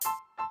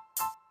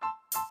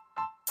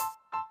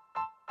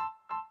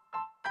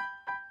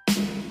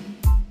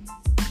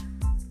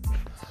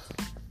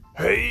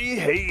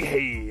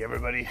Hey,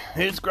 everybody.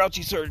 It's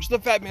Grouchy Surge, the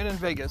Fat Man in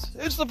Vegas.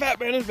 It's the Fat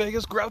Man in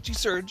Vegas, Grouchy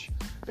Surge.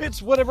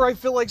 It's whatever I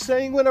feel like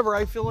saying, whenever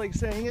I feel like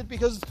saying it,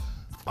 because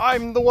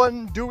I'm the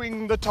one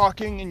doing the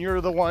talking and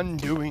you're the one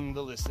doing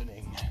the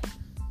listening.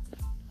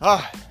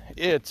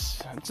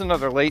 It's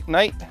another late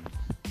night,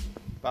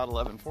 about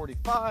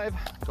 11:45,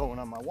 going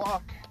on my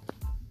walk.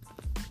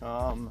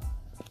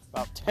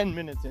 About 10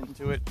 minutes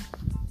into it,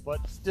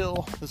 but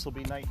still, this will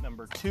be night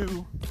number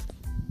 2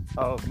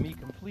 of me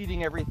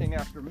completing everything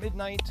after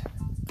midnight,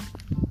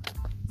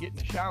 getting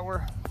a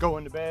shower,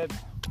 going to bed,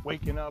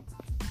 waking up,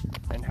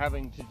 and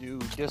having to do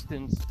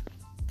distance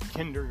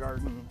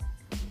kindergarten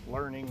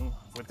learning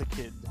with the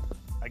kid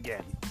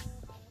again.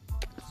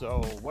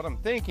 So what I'm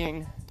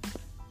thinking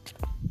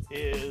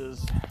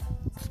is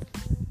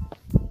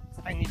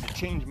I need to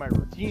change my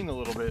routine a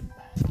little bit.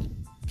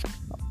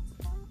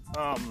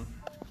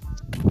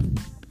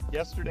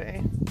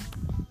 Yesterday,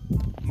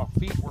 my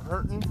feet were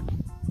hurting.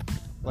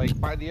 Like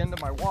by the end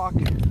of my walk,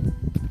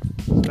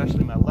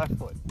 especially my left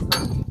foot,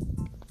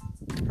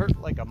 hurt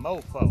like a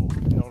mofo,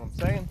 you know what I'm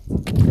saying?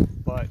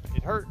 But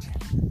it hurt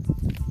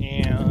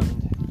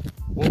and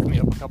woke me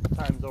up a couple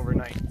times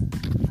overnight.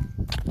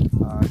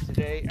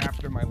 Today,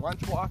 after my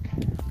lunch walk,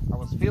 I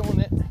was feeling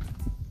it,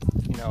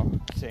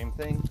 same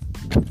thing.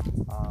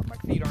 My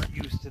feet aren't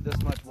used to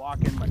this much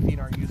walking. My feet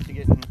aren't used to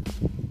getting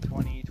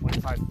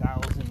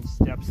 25,000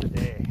 steps a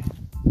day.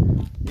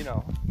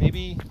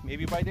 Maybe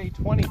by day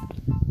 20,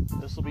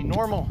 this will be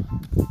normal,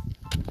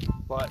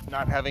 but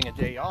not having a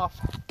day off,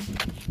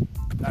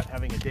 not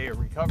having a day of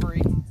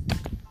recovery,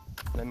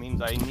 that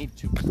means I need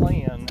to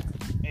plan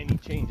any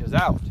changes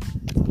out.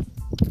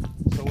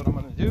 So what I'm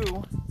going to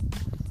do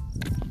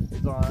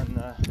is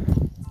on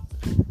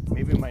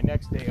maybe my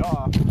next day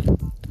off,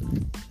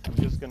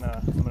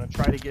 I'm going to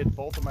try to get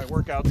both of my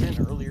workouts in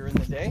earlier in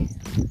the day.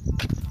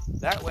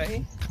 That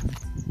way,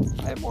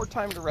 I have more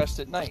time to rest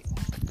at night.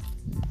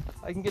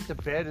 I can get to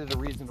bed at a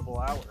reasonable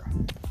hour.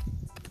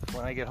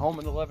 When I get home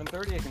at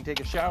 11:30, I can take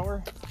a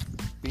shower,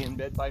 be in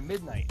bed by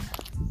midnight.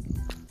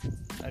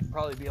 That'd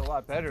probably be a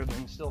lot better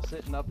than still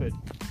sitting up at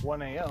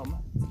 1 a.m.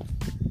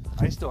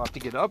 I still have to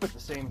get up at the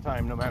same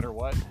time no matter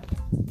what.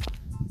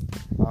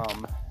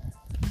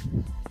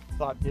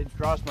 Thought did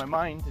cross my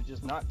mind to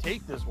just not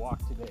take this walk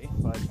today,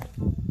 but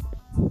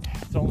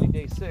it's only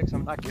day 6.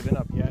 I'm not giving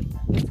up yet.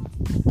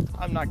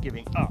 I'm not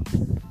giving up.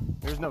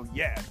 There's no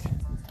yet.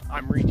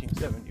 I'm reaching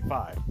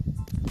 75.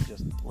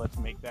 Just let's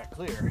make that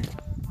clear.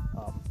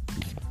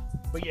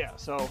 But yeah,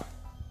 so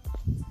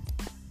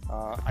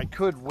I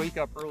could wake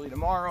up early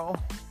tomorrow,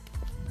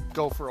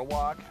 go for a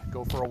walk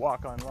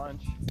on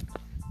lunch,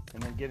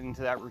 and then get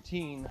into that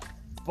routine.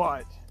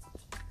 But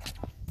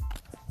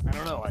I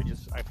don't know.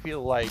 I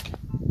feel like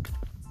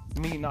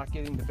me not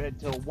getting to bed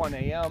till 1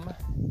 a.m.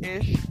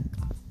 ish,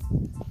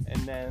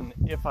 and then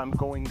if I'm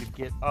going to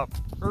get up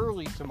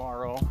early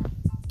tomorrow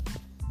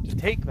to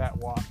take that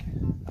walk,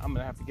 I'm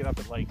gonna have to get up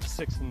at like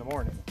 6 in the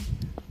morning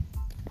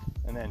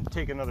and then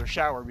take another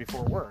shower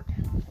before work.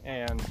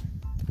 And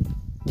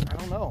I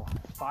don't know,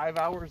 5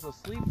 hours of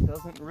sleep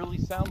doesn't really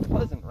sound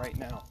pleasant right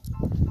now.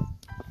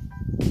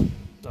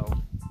 So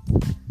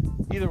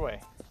either way,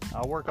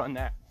 I'll work on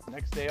that.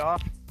 Next day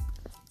off,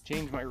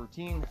 change my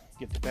routine,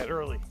 get to bed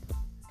early.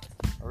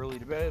 Early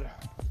to bed,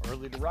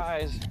 early to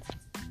rise,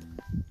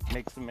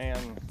 makes a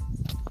man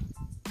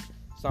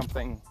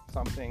something,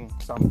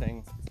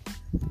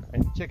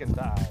 and chicken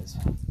thighs.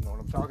 You know what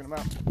I'm talking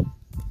about?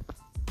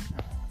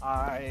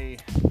 I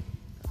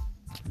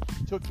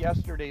took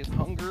yesterday's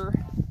hunger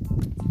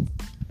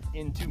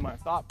into my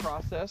thought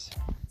process.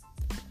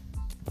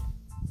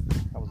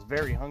 I was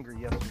very hungry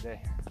yesterday.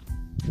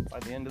 By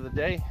the end of the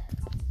day,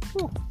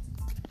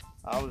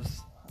 I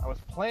was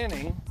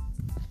planning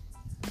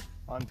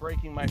on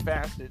breaking my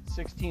fast at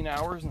 16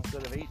 hours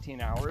instead of 18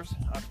 hours.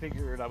 I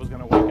figured I was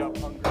going to wake up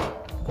hungry.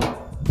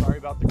 Sorry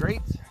about the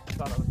grates. I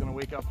thought I was going to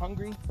wake up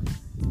hungry.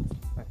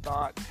 I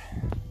thought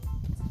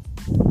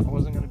I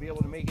wasn't going to be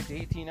able to make it to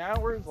 18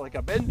 hours like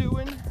I've been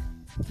doing.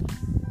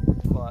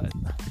 But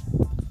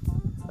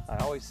I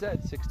always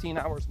said 16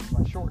 hours was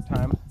my short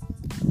time.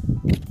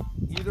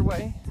 Either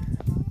way,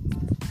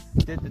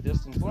 did the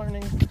distance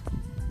learning,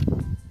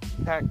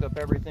 packed up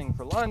everything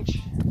for lunch,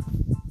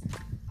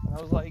 and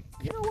I was like,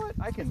 you know what?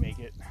 I can make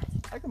it.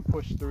 I can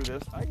push through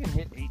this. I can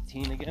hit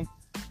 18 again.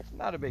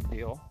 Not a big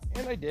deal.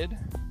 And I did.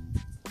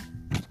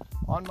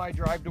 On my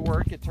drive to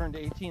work, it turned to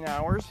 18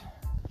 hours.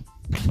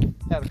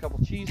 Had a couple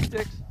cheese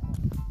sticks,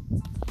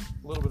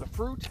 a little bit of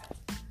fruit.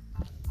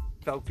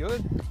 Felt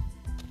good.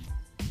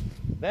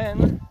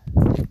 Then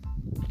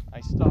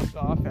I stopped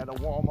off at a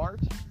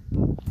Walmart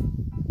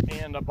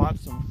and I bought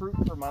some fruit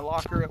for my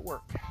locker at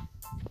work.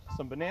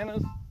 Some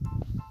bananas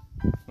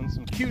and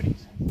some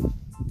cuties.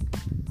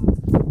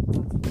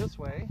 This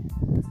way,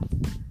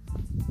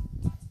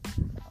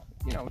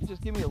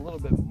 just give me a little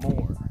bit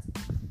more.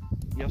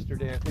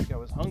 Yesterday, I think I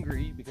was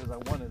hungry because I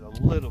wanted a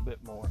little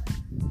bit more.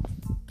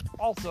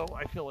 Also,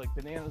 I feel like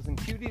bananas and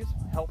cuties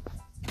help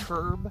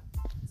curb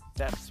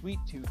that sweet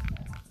tooth.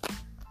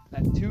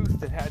 That tooth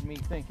that had me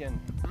thinking,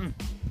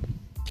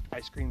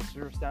 ice cream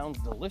sure sounds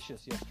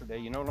delicious yesterday,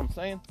 you know what I'm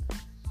saying?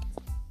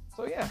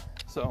 So yeah,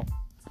 so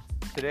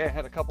today I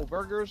had a couple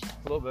burgers,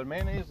 a little bit of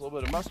mayonnaise, a little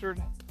bit of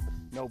mustard,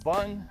 no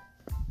bun.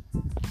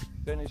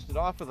 Finished it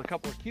off with a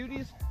couple of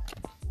cuties.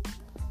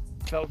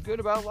 Felt good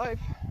about life,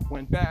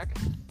 went back,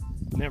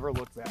 never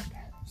looked back.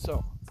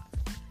 So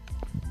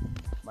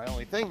my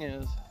only thing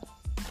is,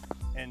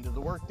 end of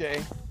the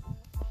workday,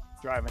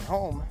 driving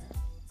home,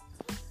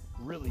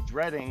 really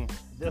dreading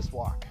this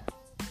walk,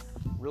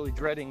 really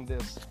dreading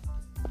this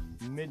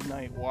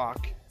midnight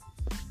walk,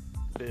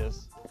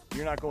 this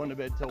you're not going to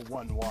bed till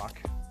 1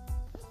 walk,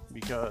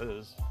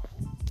 because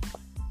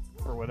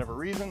for whatever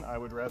reason I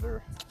would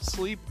rather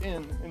sleep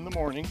in the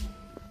morning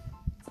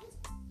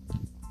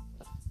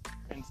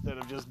instead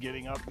of just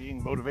getting up,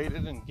 being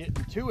motivated and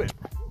getting to it.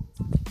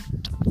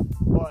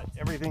 But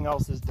everything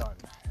else is done.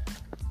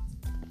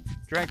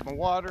 Drank my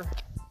water,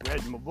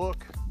 read my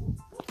book,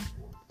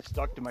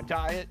 stuck to my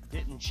diet,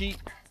 didn't cheat,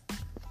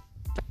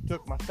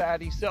 took my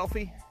fatty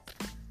selfie.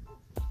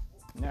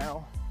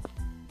 Now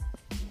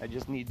I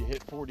just need to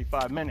hit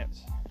 45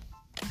 minutes.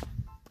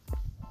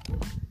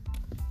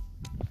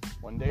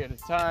 One day at a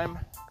time,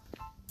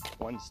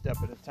 one step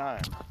at a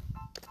time.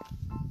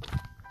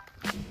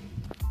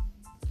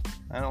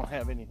 I don't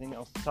have anything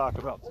else to talk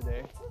about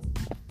today.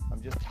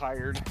 I'm just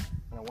tired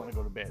and I want to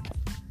go to bed.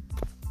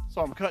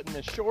 So I'm cutting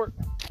this short,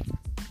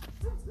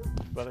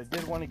 but I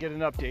did want to get an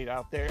update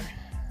out there.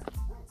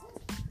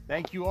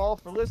 Thank you all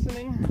for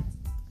listening.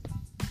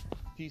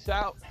 Peace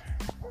out.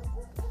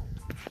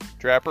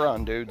 Trapper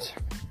on, dudes.